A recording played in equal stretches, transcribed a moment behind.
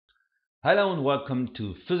Hello and welcome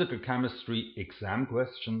to Physical Chemistry Exam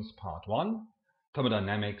Questions Part 1,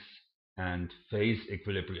 Thermodynamics and Phase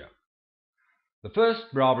Equilibria. The first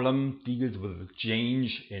problem deals with the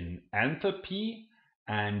change in enthalpy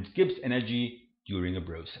and Gibbs energy during a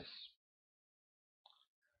process.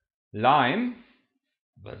 Lime,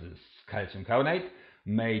 that is calcium carbonate,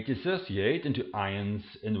 may dissociate into ions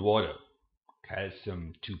in water,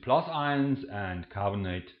 calcium 2+ ions and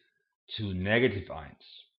carbonate 2 negative ions.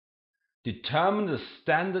 Determine the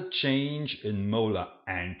standard change in molar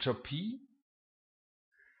entropy,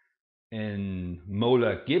 in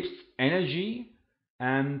molar Gibbs energy,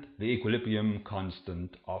 and the equilibrium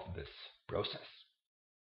constant of this process.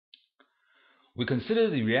 We consider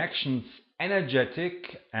the reaction's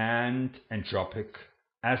energetic and entropic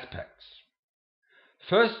aspects.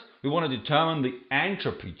 First, we want to determine the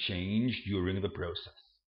entropy change during the process.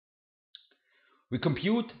 We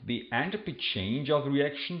compute the entropy change of the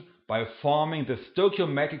reaction by forming the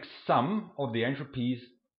stoichiometric sum of the entropies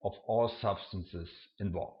of all substances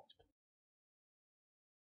involved.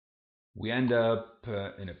 We end up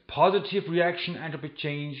in a positive reaction entropy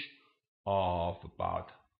change of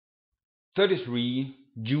about 33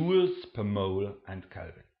 joules per mole and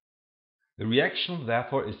Kelvin. The reaction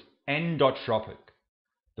therefore is endotropic.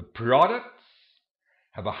 The products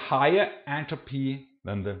have a higher entropy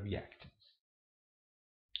than the reactants.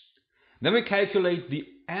 Then we calculate the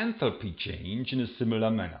enthalpy change in a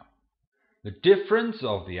similar manner. The difference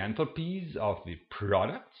of the enthalpies of the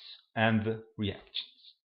products and the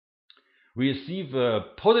reactions. We receive a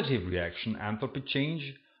positive reaction enthalpy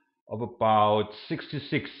change of about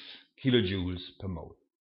 66 kilojoules per mole.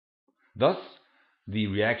 Thus, the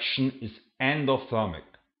reaction is endothermic.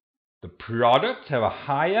 The products have a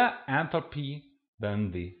higher enthalpy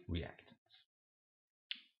than the reactants.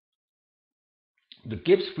 The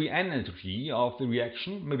Gibbs free energy of the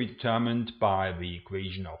reaction may be determined by the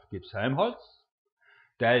equation of Gibbs-Helmholtz.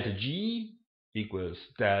 Delta G equals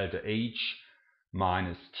delta H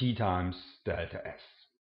minus T times delta S.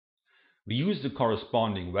 We use the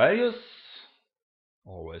corresponding values,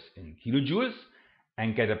 always in kilojoules,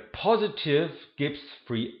 and get a positive Gibbs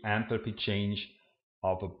free enthalpy change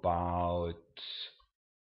of about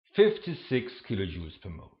 56 kilojoules per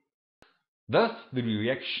mole. Thus, the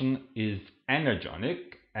reaction is anergonic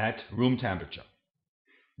at room temperature.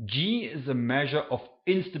 G is a measure of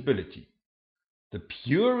instability. The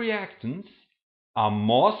pure reactants are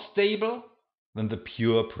more stable than the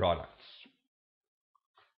pure products.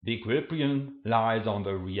 The equilibrium lies on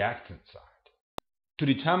the reactant side. To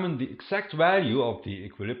determine the exact value of the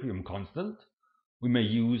equilibrium constant, we may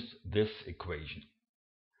use this equation.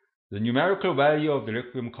 The numerical value of the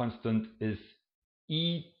equilibrium constant is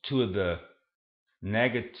e to the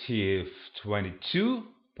negative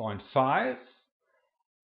 22.5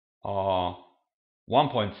 or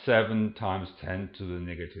 1.7 times 10 to the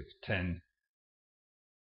negative 10.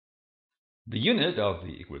 The unit of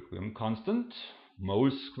the equilibrium constant,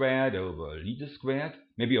 mole squared over liter squared,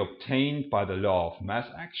 may be obtained by the law of mass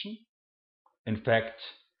action. In fact,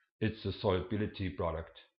 it's the solubility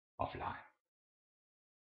product of lime.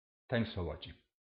 Thanks for watching.